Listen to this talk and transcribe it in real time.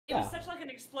It was such like an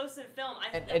explosive film.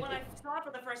 When I saw it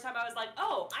for the first time, I was like,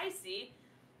 oh, I see.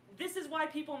 This is why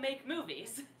people make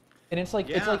movies. And it's like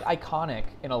iconic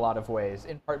in a lot of ways,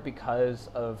 in part because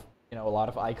of a lot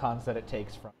of icons that it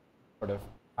takes from sort of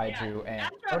kaiju and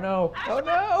oh no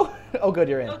oh good,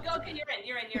 you're in. Okay,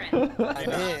 you're in. I'm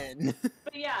in.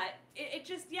 But yeah, it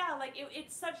just like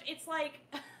it's like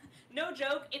no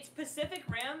joke, it's Pacific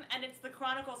Rim and it's the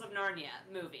Chronicles of Narnia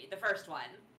movie, the first one.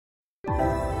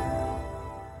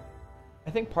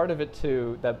 I think part of it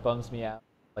too that bums me out,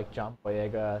 like John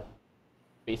Boyega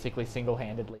basically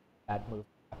single-handedly that movie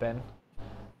happen.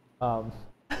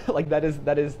 Like that is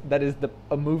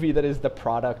a movie that is the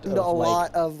product of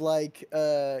lot of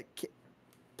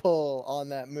pull on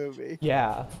that movie.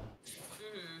 Yeah.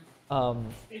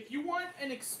 If you want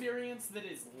an experience that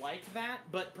is like that,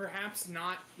 but perhaps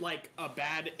not like a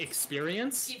bad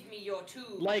experience, give me your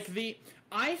tubes.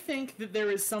 I think that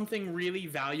there is something really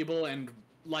valuable and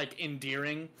like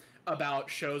endearing about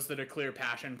shows that are clear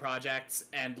passion projects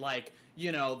and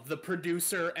the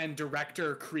producer and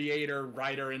director, creator,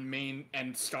 writer, and main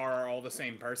and star are all the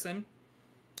same person.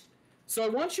 So I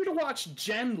want you to watch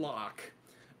Genlock,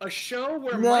 a show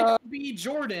where Michael B.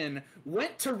 Jordan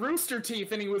went to Rooster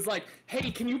Teeth and he was like,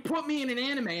 hey, can you put me in an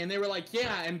anime? And they were like,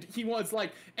 yeah. And he was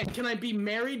like, and can I be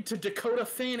married to Dakota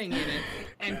Fanning in it?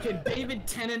 And can David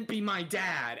Tennant be my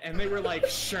dad? And they were like,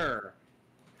 sure.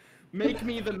 Make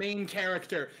me the main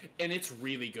character. And it's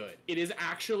really good. It is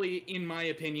actually, in my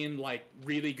opinion,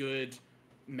 really good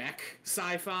mech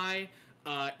sci-fi.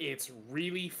 It's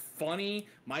really funny.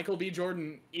 Michael B.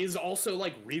 Jordan is also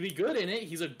really good in it.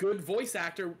 He's a good voice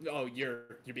actor. Oh,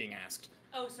 you're being asked.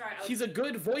 Oh, sorry. He's a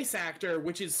good voice actor,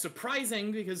 which is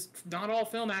surprising because not all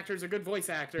film actors are good voice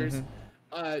actors.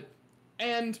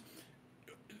 And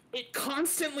it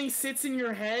constantly sits in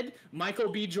your head, Michael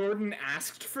B. Jordan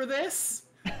asked for this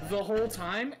the whole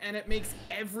time, and it makes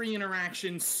every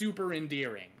interaction super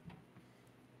endearing.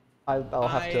 I'll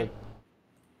have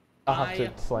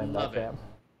to slam that jam.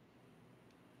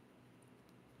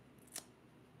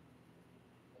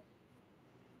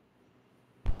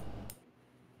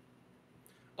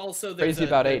 Also, crazy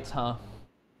about eights, huh?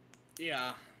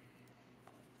 Yeah.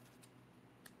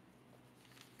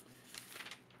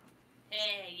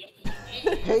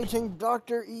 Paging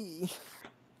Dr. E.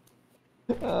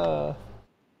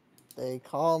 They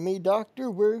call me Dr.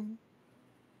 Wu.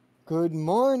 Good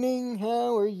morning,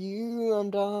 how are you? I'm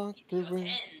Dr. Wu.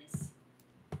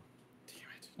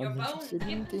 Your bones, give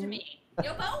them to me.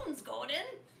 Your bones, Gordon.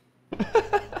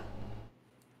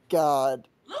 God.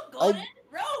 Look, Gordon,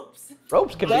 ropes.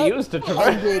 Ropes can be used to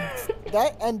traverse.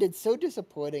 That ended so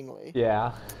disappointingly.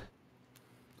 Yeah.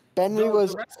 Benry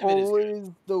was always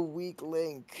the weak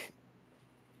link.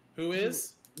 Who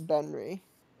is? Benry.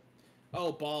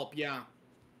 Oh, Bulb, yeah.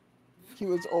 He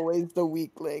was always the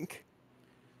weak link.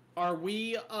 Are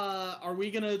we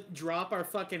gonna drop our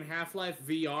fucking Half-Life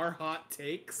VR hot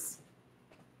takes?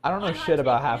 I don't know shit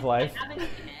about Half-Life. I haven't seen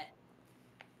it.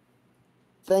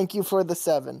 Thank you for the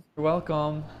 7. You're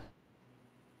welcome.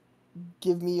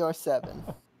 Give me your 7.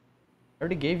 I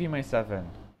already gave you my 7.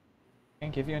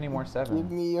 Can't give you any more 7.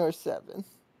 Give me your 7.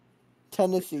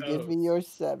 Tennessee, give me your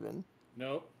 7.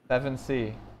 Nope.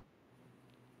 7C.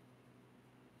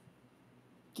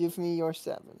 Give me your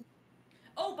 7.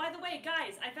 Oh, by the way,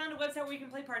 guys, I found a website where you can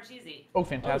play Parcheesi. Oh,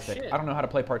 fantastic. I don't know how to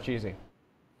play Parcheesi.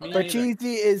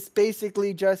 Parcheesi is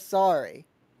basically just sorry.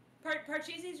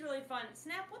 Parcheesi is really fun.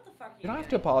 Snap, what the fuck are you You don't have to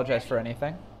doing? apologize for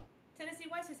anything. Tennessee,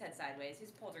 why is his head sideways?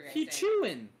 He's poltergeisting. He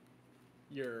chewing.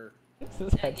 You're... It's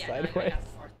his head sideways.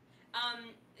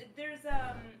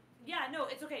 No,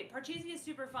 it's okay. Parcheesi is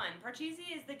super fun.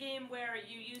 Parcheesi is the game where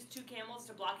you use 2 camels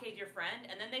to blockade your friend,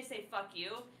 and then they say fuck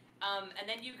you, and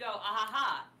then you go,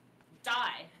 ahaha,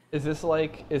 die. Is this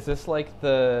like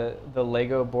the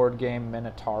Lego board game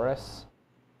Minotaurus?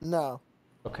 No.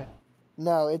 Okay.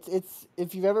 No, it's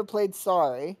if you've ever played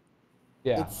Sorry,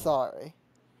 yeah. It's Sorry.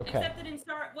 Okay. Except that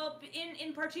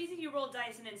in Parcheesi you roll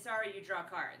dice, and in Sorry you draw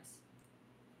cards.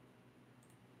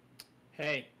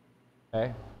 Hey.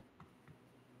 Hey.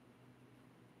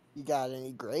 You got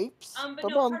any grapes? But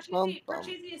no,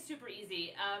 Parcheesi is super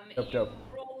easy. You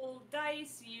roll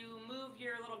dice, you move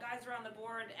your little guys around the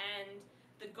board, and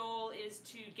the goal is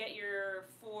to get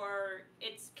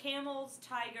it's camels,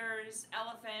 tigers,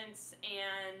 elephants,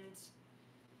 and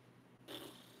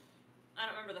I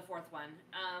don't remember the 4th one.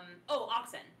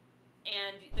 Oxen.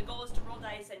 And the goal is to roll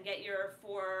dice and get your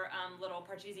 4 little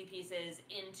Parcheesi pieces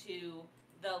into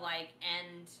the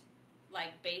end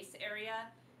base area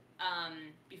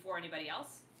before anybody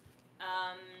else.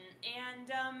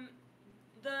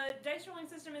 The dice rolling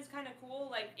system is kind of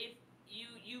cool.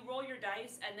 you roll your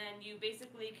dice, and then you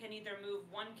basically can either move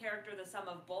one character the sum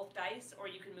of both dice, or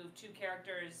you can move two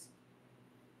characters.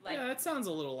 Like, yeah, that sounds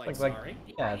a little like Like, sorry.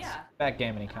 yeah, it's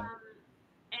backgammon kind of.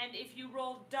 And if you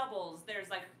roll doubles, there's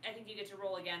like, I think you get to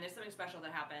roll again. There's something special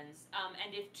that happens.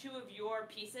 And if two of your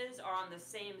pieces are on the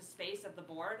same space of the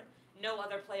board, no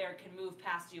other player can move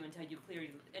past you until you clear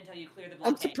the blockade.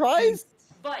 I'm surprised.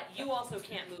 But you also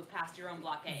can't move past your own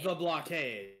blockade. The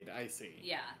blockade, I see.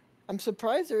 Yeah. I'm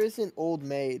surprised there isn't Old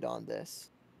Maid on this.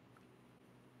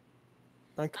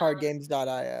 On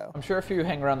Cardgames.io. I'm sure if you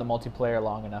hang around the multiplayer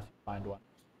long enough, you find one.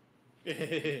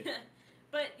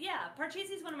 But yeah,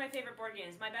 Parcheesi is one of my favorite board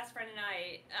games. My best friend and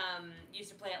I used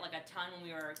to play it like a ton when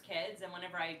we were kids, and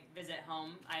whenever I visit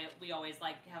home, we always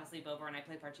like have a sleepover and I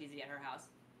play Parcheesi at her house.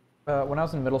 When I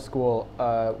was in middle school,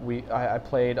 I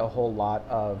played a whole lot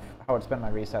of how I'd spend my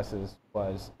recesses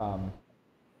was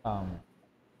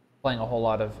playing a whole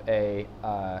lot of a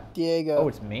Diego. Oh,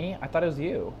 it's me? I thought it was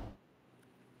you.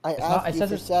 I asked you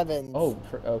for sevens. Oh,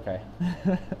 okay.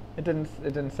 it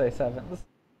didn't say sevens.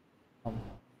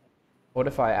 What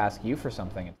if I ask you for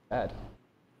something instead?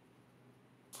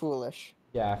 Foolish.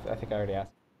 Yeah, I think I already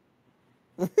asked.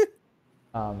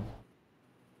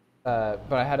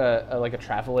 But I had a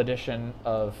travel edition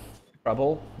of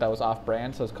Trouble that was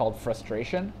off-brand, so it's called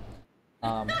Frustration.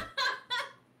 And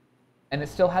it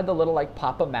still had the little like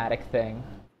pop-o-matic thing,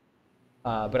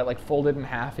 but it like folded in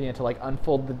half, and you had to like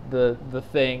unfold the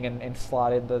thing and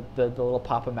slotted the little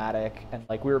pop-o-matic, and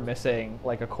like we were missing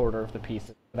like a quarter of the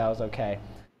pieces, but that was okay.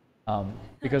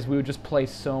 Because we would just play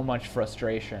so much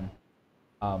Frustration.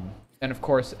 And of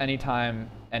course, anytime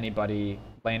anybody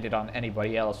landed on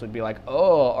anybody else would be like,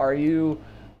 "Oh, are you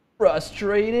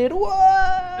frustrated?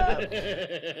 What?"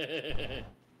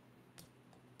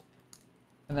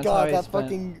 And that's God, that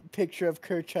fucking picture of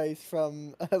Kerchise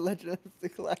from Legend of the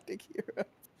Galactic Hero.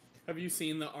 Have you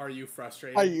seen the Are You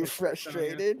Frustrated? Are you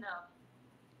frustrated? No.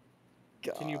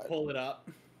 God. Can you pull it up?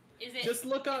 Is it Just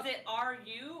look up. Is it are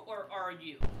you or are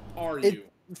you? Are you?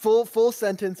 Full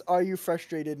sentence, are you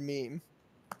frustrated meme.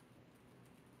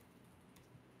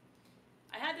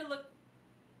 I had to look.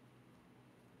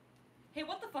 Hey,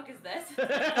 what the fuck is this?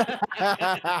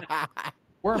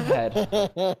 Wormhead.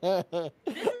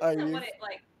 This isn't what it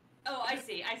like. Oh, I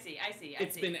see.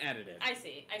 It's been edited. I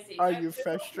see. Are you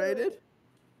frustrated?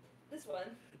 This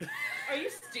one. Are you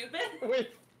stupid?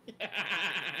 Is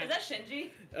that Shinji?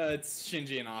 It's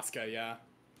Shinji and Asuka, yeah.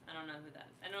 I don't know who that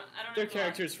is. I don't know. They're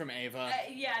characters from Ava.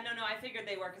 Yeah, no, I figured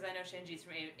they were because I know Shinji's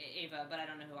from Ava, but I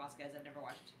don't know who Asuka is. I've never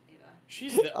watched Ava.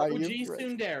 She's the OG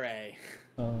tsundere.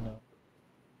 Oh no.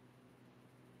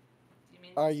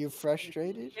 Are you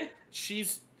frustrated?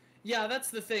 Yeah, that's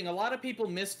the thing. A lot of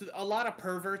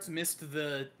perverts missed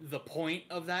the point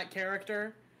of that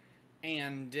character,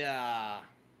 and it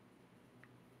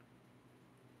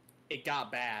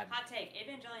got bad. Hot take: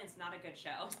 Evangelion's not a good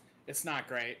show. It's not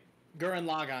great. Gurren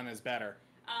Lagann is better.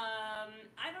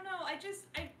 I don't know.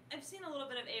 I've seen a little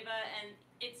bit of Ava, and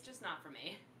it's just not for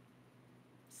me.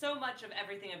 So much of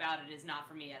everything about it is not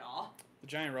for me at all. The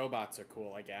giant robots are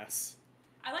cool, I guess.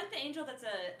 I like the angel that's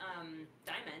a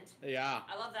diamond. Yeah.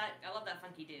 I love that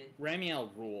funky dude. Ramiel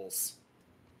rules.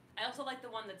 I also like the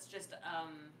one that's just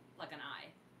like an eye,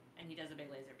 and he does a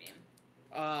big laser beam.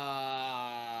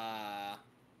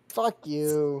 Fuck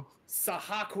you.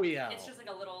 Sahaquiel. It's just like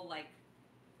a little like,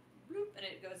 bloop, and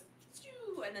it goes,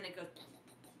 shoo, and then it goes.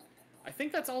 I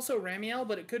think that's also Ramiel,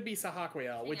 but it could be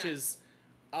Sahaquiel, which is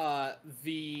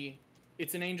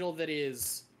it's an angel that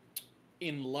is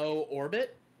in low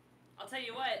orbit. I'll tell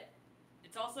you what,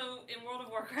 it's also in World of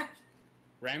Warcraft.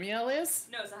 Ramiel is?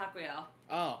 No, Sahaquiel.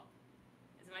 Oh.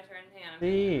 Is it my turn? Hang on.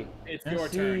 C. It's your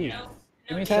turn. No,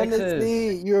 Give me Tennessee,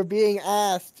 sixes. you're being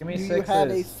asked. Give me Do you have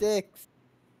a sixes. 6?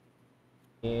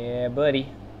 Yeah, buddy.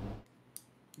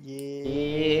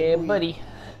 Yeah, buddy.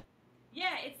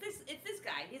 Yeah, it's this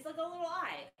guy. He's like a little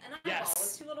eye, an eyeball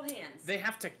with two little hands. They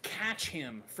have to catch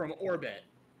him from orbit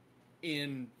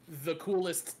in the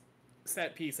coolest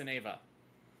set piece in Ava.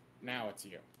 Now it's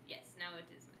you. Yes, now it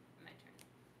is my turn.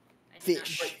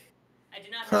 Fish. I do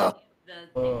not have the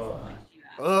things in which you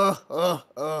have.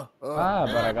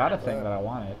 But I got a thing that I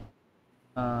wanted.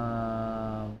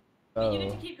 You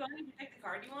get to keep going and pick the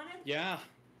card you wanted? Yeah.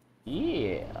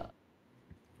 Yeah.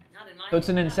 Not in my So it's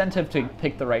an incentive to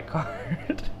pick the right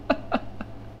card.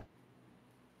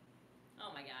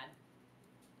 Oh my god.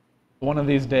 One of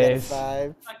these days.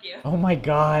 5. Fuck you. Oh my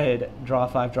god. Draw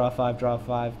 5, draw 5, draw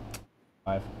 5.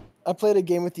 5. I played a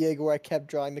game with Diego where I kept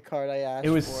drawing the card I asked It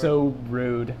was for. so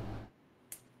rude.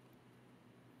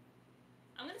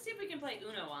 I'm gonna see if we can play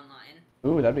Uno online.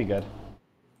 Ooh, that'd be good.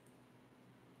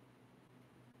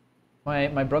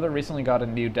 My brother recently got a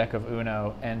new deck of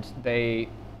Uno, and they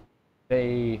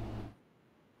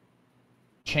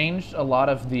changed a lot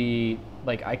of the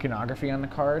like iconography on the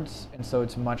cards, and so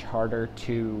it's much harder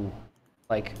to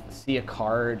like see a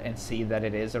card and see that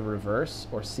it is a reverse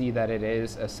or see that it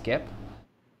is a skip.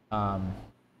 And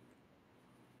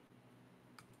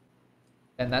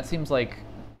that seems like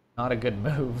not a good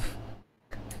move.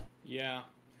 Yeah.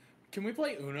 Can we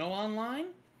play Uno online?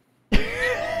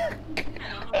 I don't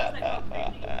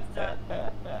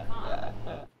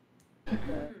know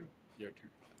Your turn.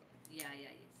 Yeah.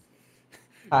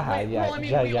 Wait, yeah, well, I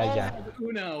mean, yeah, we yeah, all yeah. have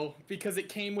Uno because it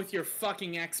came with your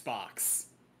fucking Xbox.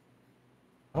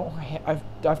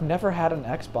 I've never had an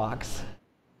Xbox.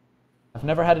 I've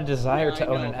never had a desire Yeah, to I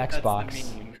own know, an but that's the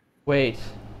Xbox. meme. Wait.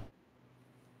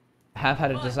 I have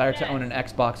had a What? desire to own Yes. an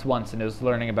Xbox once, and it was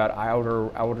learning about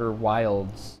Outer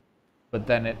Wilds, but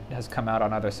then it has come out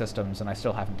on other systems, and I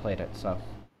still haven't played it. So.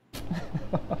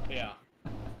 Yeah.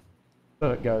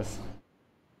 So it goes.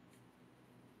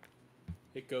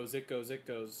 It goes, it goes, it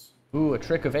goes. Ooh, a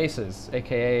trick of aces,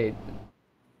 aka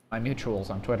my mutuals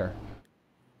on Twitter.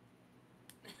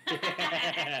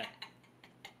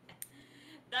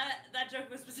 That joke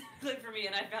was specifically for me,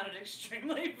 and I found it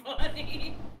extremely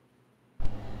funny.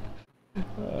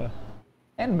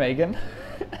 And Megan.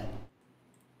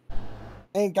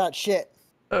 Ain't got shit.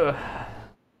 Ugh.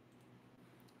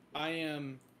 I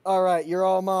am. All right, you're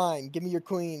all mine. Give me your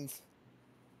queens.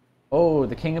 Oh,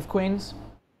 the King of Queens?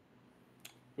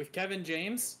 With Kevin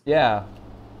James? Yeah.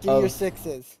 Give me your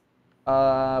sixes.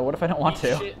 What if I don't want Eat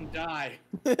to? shit and die.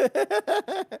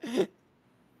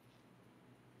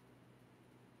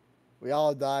 We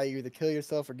all die. You either kill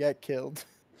yourself or get killed.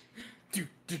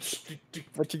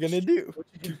 What you gonna do?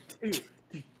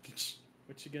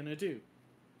 What you gonna do?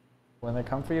 When they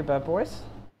come for you, bad boys?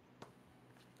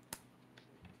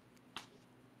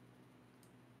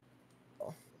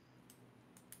 Oh,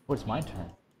 it's my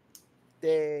turn. Do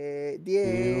you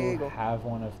Diego. have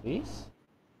one of these?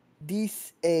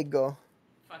 Diego.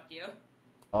 Fuck you.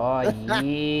 Oh,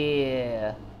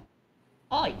 yeah.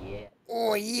 Oh, yeah.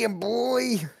 Oh yeah,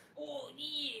 boy. Oh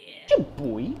yeah. Good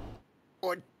boy.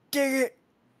 Oh, dig it.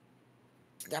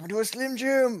 Snap into a Slim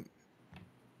Jim.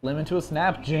 Lemon to a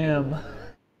snap, Jim.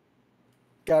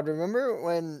 God, remember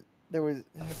when there was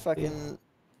fucking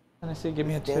And I say, give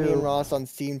me a Danny 2. and Ross on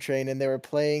Steam Train and they were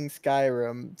playing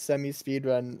Skyrim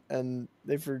semi-speedrun and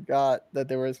they forgot that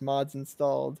there was mods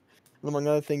installed. And among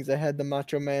other things, I had the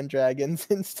Macho Man Dragons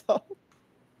installed.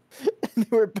 And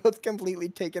they were both completely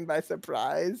taken by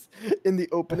surprise in the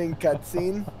opening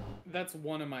cutscene. That's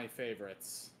one of my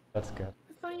favorites. That's good.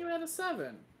 I thought you had a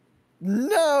 7.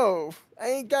 No! I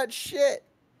ain't got shit!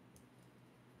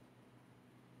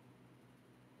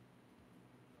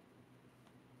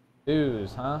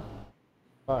 Dues, huh?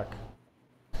 Fuck.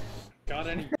 Got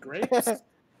any grapes?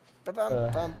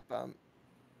 Ba-bum-bum-bum.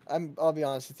 I'll be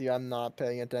honest with you, I'm not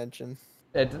paying attention.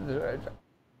 I don't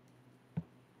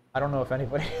know if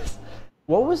anybody is.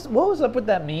 What was up with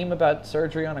that meme about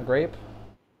surgery on a grape?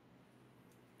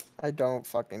 I don't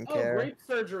fucking Oh, care. grape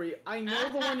surgery. I know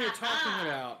the one you're talking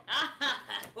about.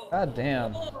 God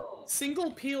damn.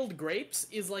 Single peeled grapes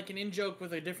is like an in-joke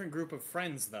with a different group of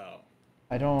friends, though.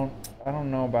 I don't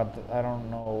know about I don't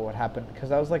know what happened because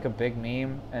that was like a big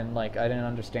meme and like I didn't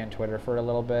understand Twitter for a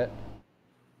little bit.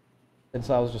 And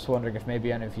so I was just wondering if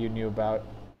maybe any of you knew about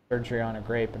surgery on a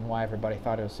grape and why everybody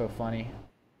thought it was so funny.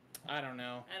 I don't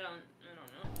know. I don't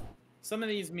know. Some of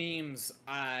these memes,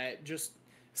 just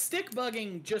stick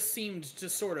bugging just seemed to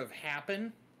sort of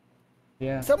happen.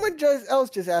 Yeah. Someone else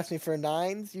just asked me for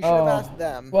 9s. You should have asked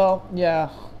them. Well, yeah.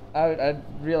 I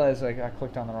realized like I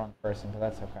clicked on the wrong person, but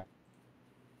that's okay.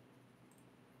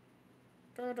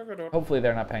 Hopefully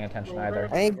they're not paying attention either.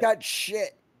 I ain't got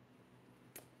shit.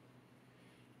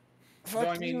 Fuck So,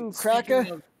 I mean, you,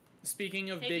 cracker.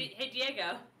 Speaking of big, Hey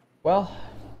Diego. Well,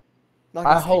 Not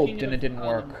I gonna- hoped speaking and it of, didn't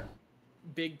work.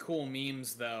 big cool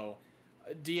memes, though.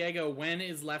 Diego, when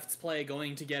is Let's Play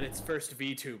going to get its first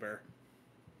VTuber?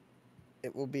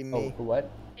 It will be Oh, me. what?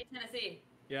 Hey Tennessee.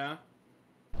 Yeah?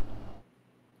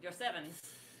 You're 7.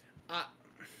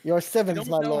 Your I 7's don't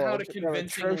my know lord. how to You're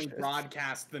convincingly atrocious.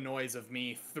 broadcast the noise of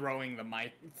me throwing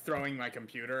my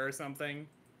computer or something.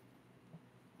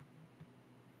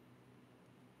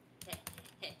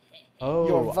 Oh,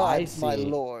 Your I vibes, see. my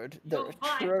lord. They're Your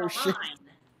vibes are atrocious. mine.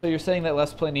 So you're saying that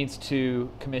Let's Play needs to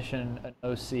commission an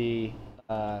OC,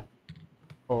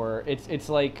 or it's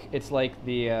like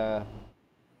the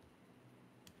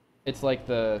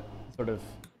sort of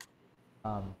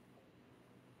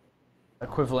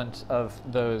equivalent of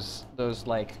those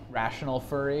like rational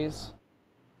furries.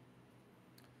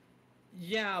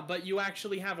 Yeah, but you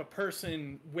actually have a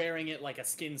person wearing it like a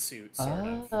skin suit, sort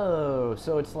of. Oh,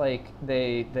 so it's like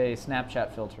they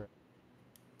Snapchat filter.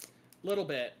 Little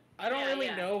bit. I don't really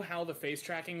know how the face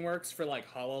tracking works for like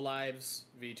HoloLive's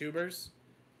VTubers.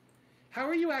 How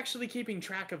are you actually keeping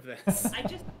track of this? I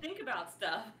just think about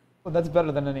stuff. Well, that's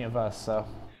better than any of us, so.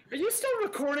 Are you still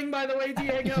recording, by the way,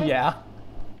 Diego? Yeah.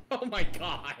 Oh my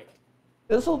god.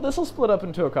 This'll split up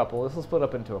into a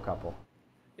couple.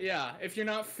 Yeah, if you're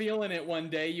not feeling it one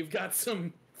day, you've got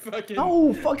some fucking...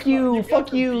 Oh, fuck you,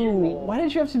 fuck you. Why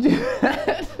did you have to do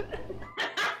that?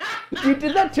 You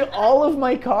did that to all of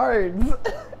my cards.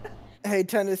 Hey,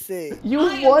 Tennessee. You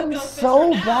won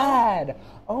so bad.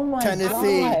 Oh my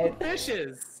Tennessee. god.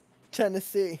 Fishes.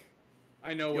 Tennessee.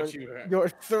 I know what you heard. Your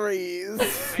threes.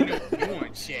 I know what you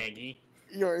want, Shaggy.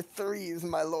 Your threes,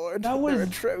 my lord. That was They're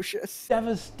atrocious.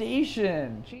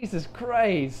 devastation. Jesus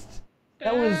Christ.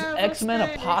 That was X-Men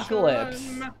Apocalypse.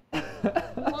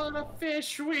 What a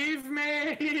fish we've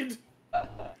made.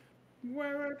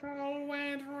 Where it all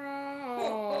went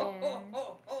wrong.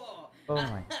 Oh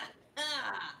my.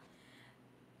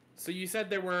 So you said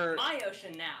there were... My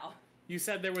ocean now. You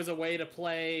said there was a way to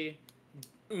play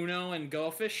Uno and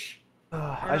Go Fish? Or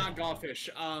not Go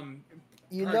Fish,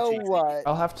 You know what?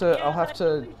 I'll have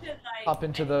to We should, hop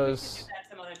into those. do that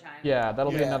some other time. Yeah,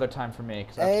 that'll be another time for me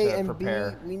because I have to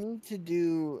prepare. B, we need to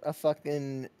do a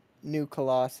fucking new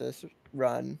Colossus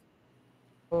run.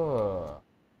 Oh.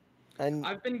 And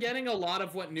I've been getting a lot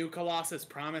of what New Colossus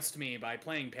promised me by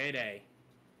playing Payday.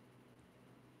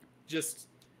 Just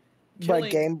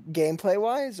killing... But gameplay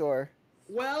wise, or?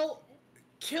 Well,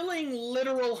 killing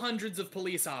literal hundreds of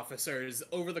police officers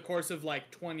over the course of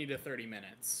like 20 to 30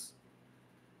 minutes.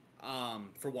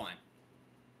 For one.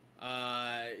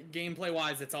 Gameplay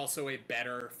wise, it's also a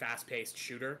better fast-paced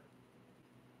shooter.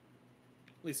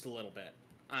 At least a little bit.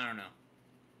 I don't know.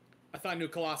 I thought New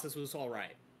Colossus was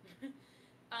alright.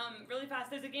 Really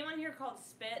fast, there's a game on here called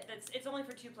Spit it's only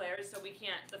for 2 players, so we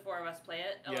can't, the 4 of us, play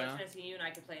it. Oh, Yeah. Tennessee, you and I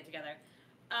could play it together.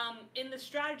 In the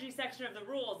strategy section of the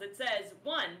rules, it says,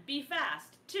 1, be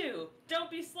fast. 2, don't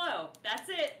be slow. That's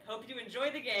it. Hope you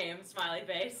enjoy the game, smiley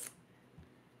face.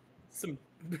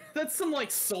 That's some, like,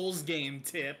 Souls game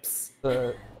tips.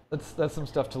 That's some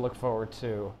stuff to look forward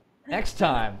to next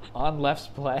time on Left's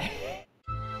Play.